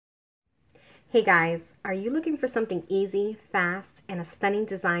Hey guys, are you looking for something easy, fast, and a stunning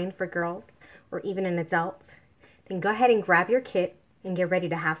design for girls or even an adult? Then go ahead and grab your kit and get ready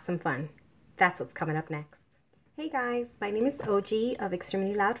to have some fun. That's what's coming up next. Hey guys, my name is OG of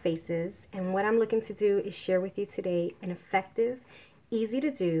Extremely Loud Faces, and what I'm looking to do is share with you today an effective, easy to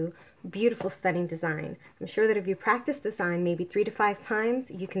do, beautiful, stunning design. I'm sure that if you practice design maybe 3 to 5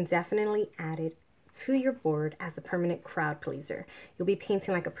 times, you can definitely add it to your board as a permanent crowd pleaser. You'll be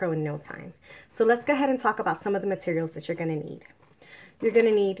painting like a pro in no time. So let's go ahead and talk about some of the materials that you're going to need. You're going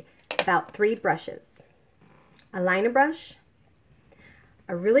to need about 3 brushes, a liner brush,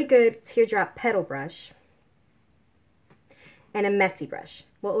 a really good teardrop petal brush, and a messy brush.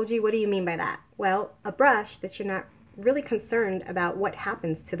 Well, OG, what do you mean by that? Well, a brush that you're not really concerned about what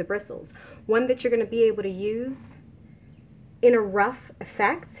happens to the bristles. One that you're going to be able to use in a rough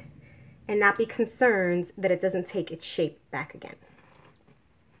effect and not be concerned that it doesn't take its shape back again.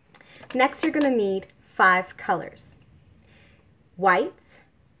 Next, you're going to need 5 colors: white,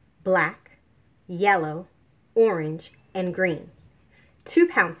 black, yellow, orange, and green. 2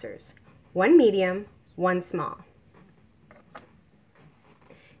 pouncers, 1 medium, 1 small.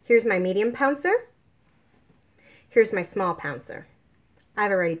 Here's my medium pouncer. Here's my small pouncer.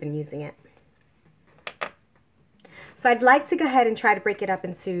 I've already been using it. So I'd like to go ahead and try to break it up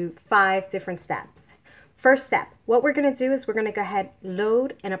into 5 different steps. First step, what we're going to do is we're going to go ahead,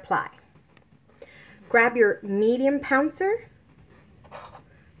 load, and apply. Grab your medium pouncer,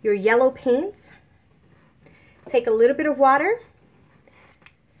 your yellow paint, take a little bit of water,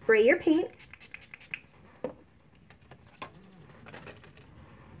 spray your paint,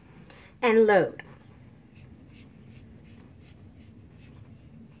 and load.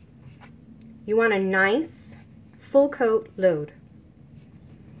 You want a nice full coat load.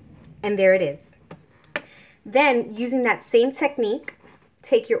 And there it is. Then, using that same technique,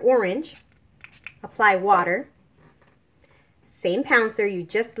 take your orange, apply water, same pouncer you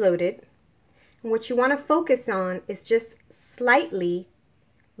just loaded, and what you want to focus on is just slightly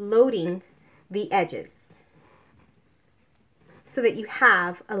loading the edges so that you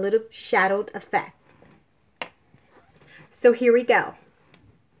have a little shadowed effect. So here we go.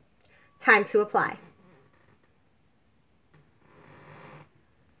 Time to apply.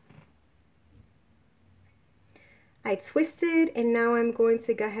 I twisted, and now I'm going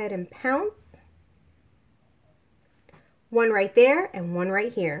to go ahead and pounce. One right there and one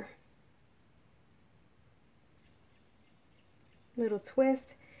right here. Little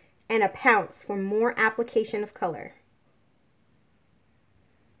twist and a pounce for more application of color.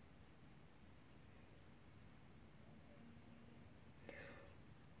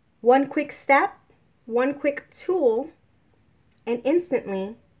 One quick step, one quick tool, and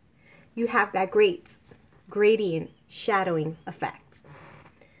instantly you have that great gradient shadowing effect. So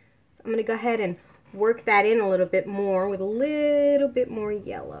I'm going to go ahead and work that in a little bit more with a little bit more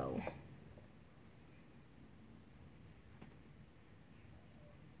yellow.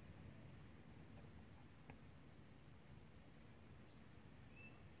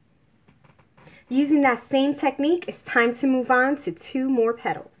 Using that same technique, it's time to move on to 2 more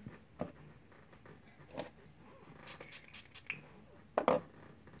petals.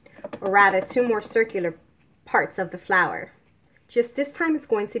 Or rather, 2 more circular parts of the flower. Just this time it's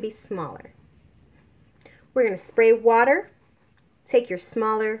going to be smaller. We're going to spray water, take your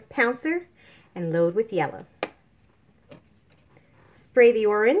smaller pouncer, and load with yellow. Spray the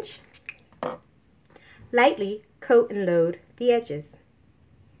orange, lightly coat and load the edges.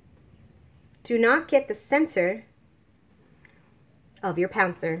 Do not get the center of your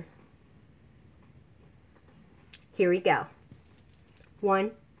pouncer. Here we go.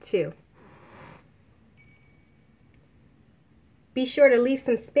 1, 2. Be sure to leave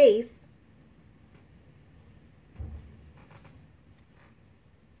some space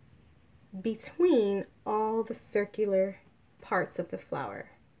between all the circular parts of the flower.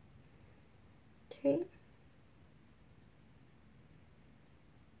 Okay.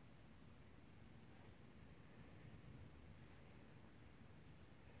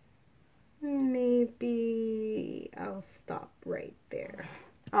 Maybe I'll stop right there.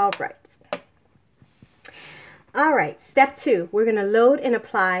 All right. All right, step 2, we're going to load and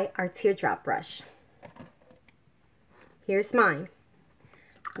apply our teardrop brush. Here's mine.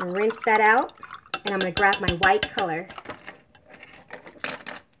 I'm going to rinse that out, and I'm going to grab my white color.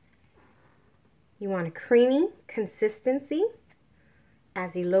 You want a creamy consistency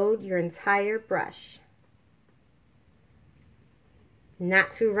as you load your entire brush.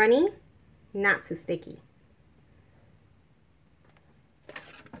 Not too runny, not too sticky.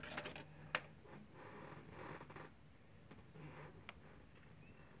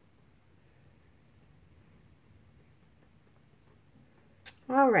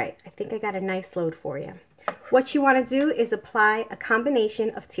 All right, I think I got a nice load for you. What you want to do is apply a combination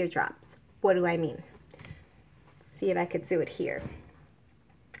of teardrops. What do I mean? Let's see if I could do it here.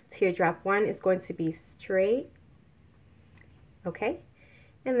 Teardrop 1 is going to be straight, okay?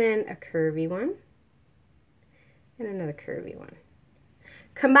 And then a curvy one, and another curvy one.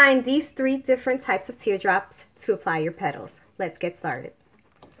 Combine these 3 different types of teardrops to apply your petals. Let's get started.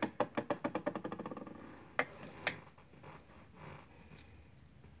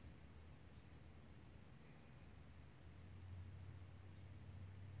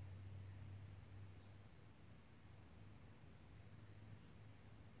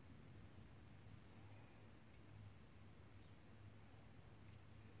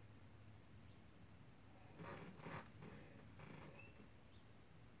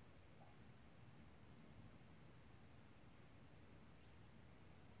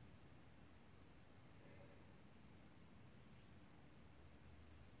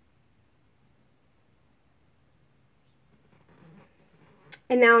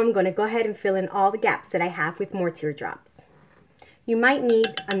 And now I'm going to go ahead and fill in all the gaps that I have with more teardrops. You might need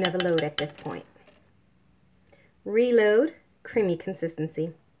another load at this point. Reload, creamy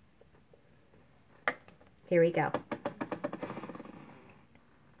consistency. Here we go.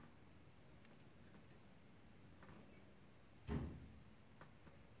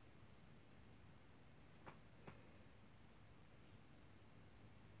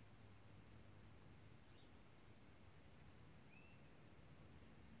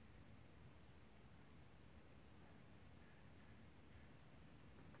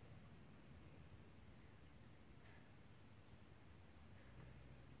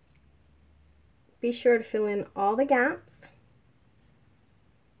 Be sure to fill in all the gaps.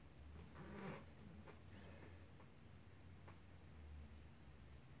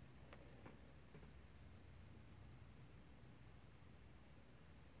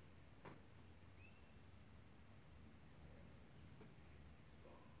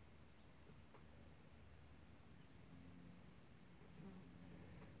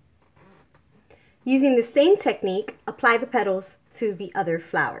 Using the same technique, apply the petals to the other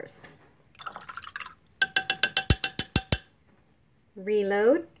flowers.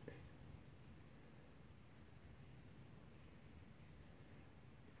 Reload.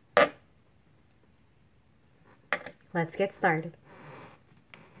 Let's get started.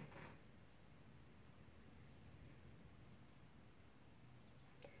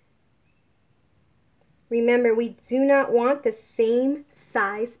 Remember, we do not want the same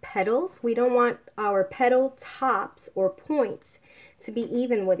size petals. We don't want our petal tops or points to be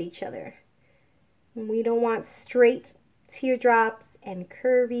even with each other. We don't want straight teardrops and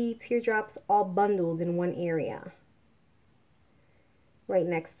curvy teardrops all bundled in one area, right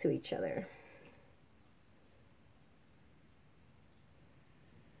next to each other.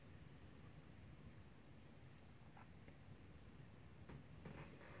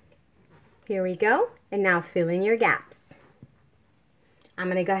 Here we go, and now fill in your gaps. I'm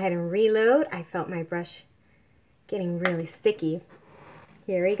going to go ahead and reload. I felt my brush getting really sticky.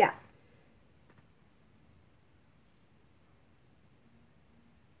 Here we go.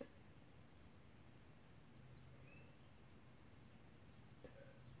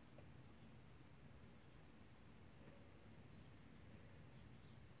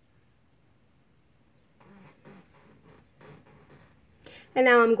 And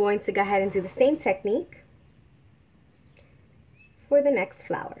now I'm going to go ahead and do the same technique for the next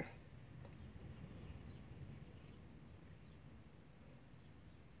flower.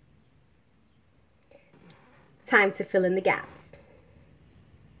 Time to fill in the gaps.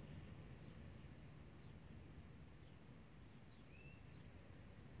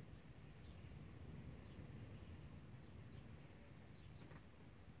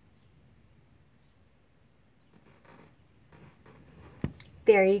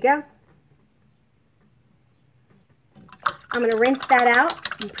 There you go. I'm going to rinse that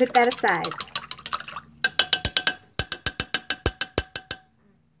out and put that aside.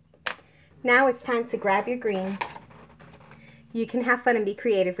 Now it's time to grab your green. You can have fun and be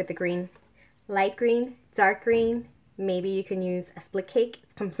creative with the green. Light green, dark green, maybe you can use a split cake.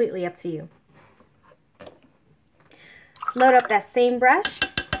 It's completely up to you. Load up that same brush.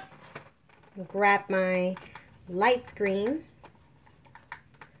 Grab my light green.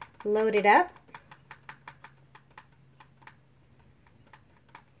 Load it up.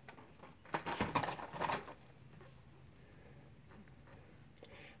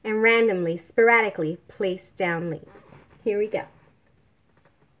 And randomly, sporadically place down leaves. Here we go.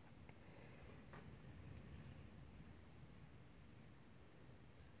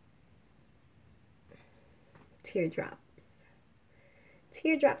 Teardrops.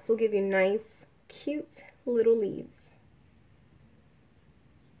 Teardrops will give you nice, cute little leaves.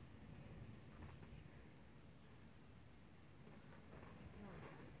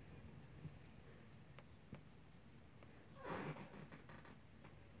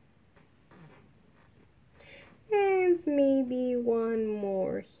 And maybe one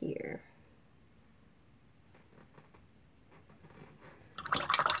more here.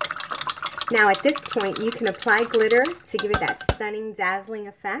 Now at this point, you can apply glitter to give it that stunning, dazzling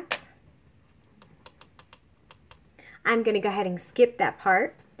effect. I'm going to go ahead and skip that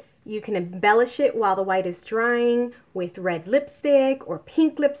part. You can embellish it while the white is drying with red lipstick or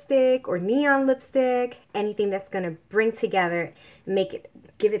pink lipstick or neon lipstick, anything that's going to bring together and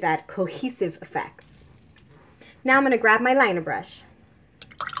give it that cohesive effect. Now I'm going to grab my liner brush.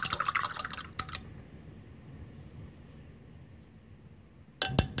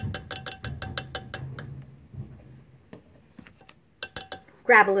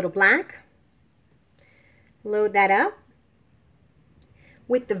 Grab a little black, load that up.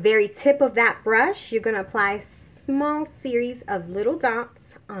 With the very tip of that brush, you're going to apply a small series of little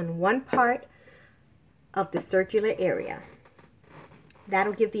dots on one part of the circular area.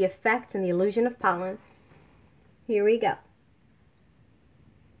 That'll give the effect and the illusion of pollen. Here we go.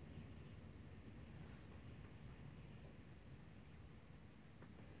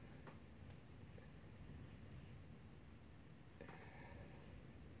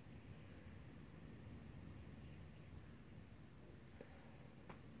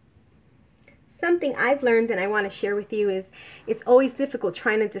 Something I've learned and I want to share with you is it's always difficult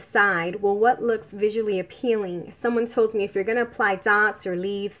trying to decide, well, what looks visually appealing. Someone told me if you're going to apply dots or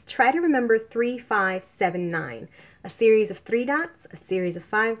leaves, try to remember 3, 5, 7, 9. A series of 3 dots, a series of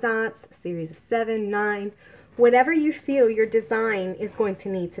 5 dots, a series of 7, 9. Whatever you feel your design is going to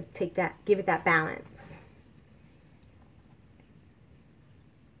need to give it that balance.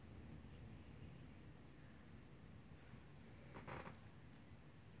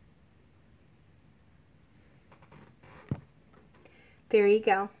 There you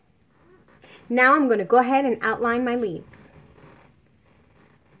go. Now I'm going to go ahead and outline my leaves.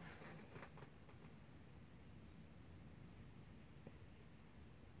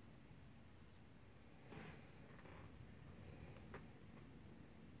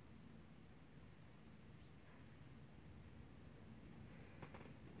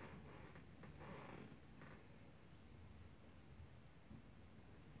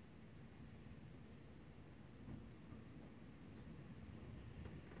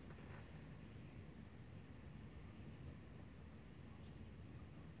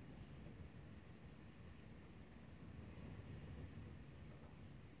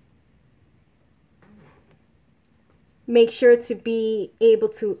 Make sure to be able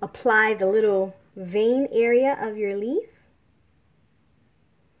to apply the little vein area of your leaf.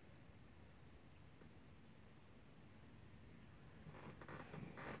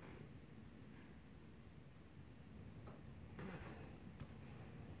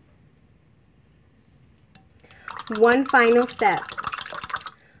 One final step.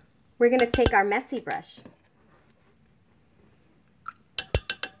 We're going to take our messy brush.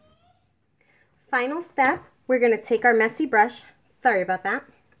 Final step, we're going to take our messy brush. Sorry about that.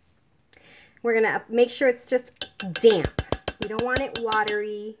 We're going to make sure it's just damp. We don't want it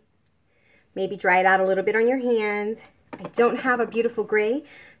watery. Maybe dry it out a little bit on your hand. I don't have a beautiful gray,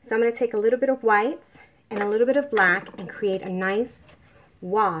 so I'm going to take a little bit of white and a little bit of black and create a nice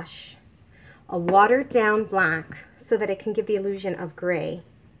wash, a watered down black, so that it can give the illusion of gray.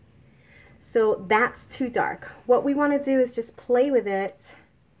 So that's too dark. What we want to do is just play with it.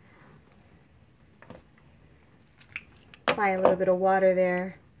 Apply a little bit of water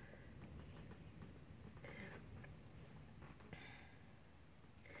there.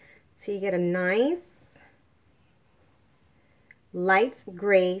 So you get a nice light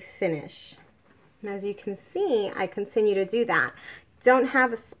gray finish. And as you can see, I continue to do that. Don't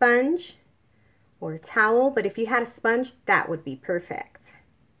have a sponge or a towel, but if you had a sponge, that would be perfect.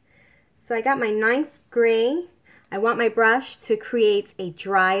 So I got my nice gray. I want my brush to create a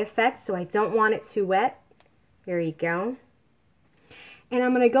dry effect, so I don't want it too wet. There you go. And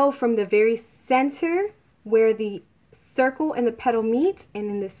I'm going to go from the very center where the circle and the petal meet, and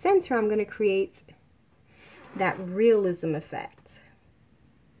in the center I'm going to create that realism effect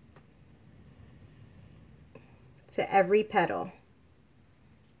to every petal.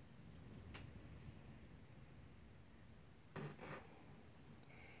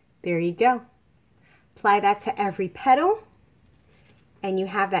 There you go. Apply that to every petal, and you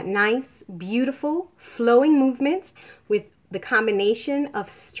have that nice, beautiful, flowing movement with the combination of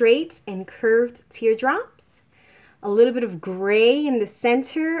straight and curved teardrops. a little bit of gray in the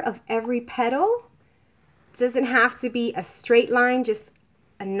center of every petal. It doesn't have to be a straight line, just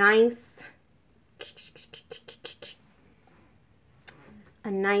a nice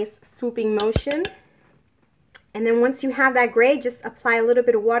swooping motion. And then once you have that gray, just apply a little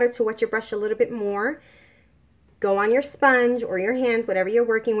bit of water to wet your brush a little bit more. Go on your sponge or your hands, whatever you're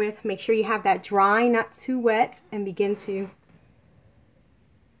working with. Make sure you have that dry, not too wet, and begin to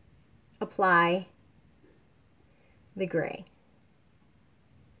apply the gray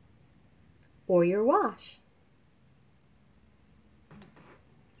or your wash.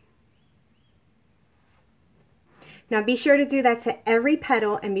 Now be sure to do that to every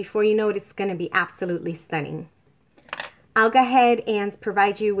petal, and before you know it, it's going to be absolutely stunning. I'll go ahead and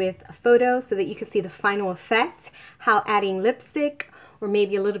provide you with a photo so that you can see the final effect, how adding lipstick or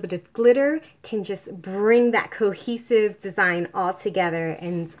maybe a little bit of glitter can just bring that cohesive design all together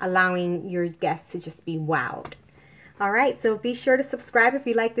and allowing your guests to just be wowed. All right, so be sure to subscribe if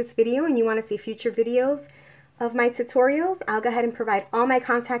you like this video and you want to see future videos of my tutorials. I'll go ahead and provide all my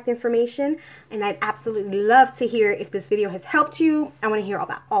contact information, and I'd absolutely love to hear if this video has helped you. I want to hear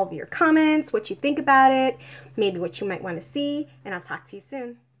about all of your comments, what you think about it, maybe what you might want to see, and I'll talk to you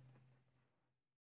soon.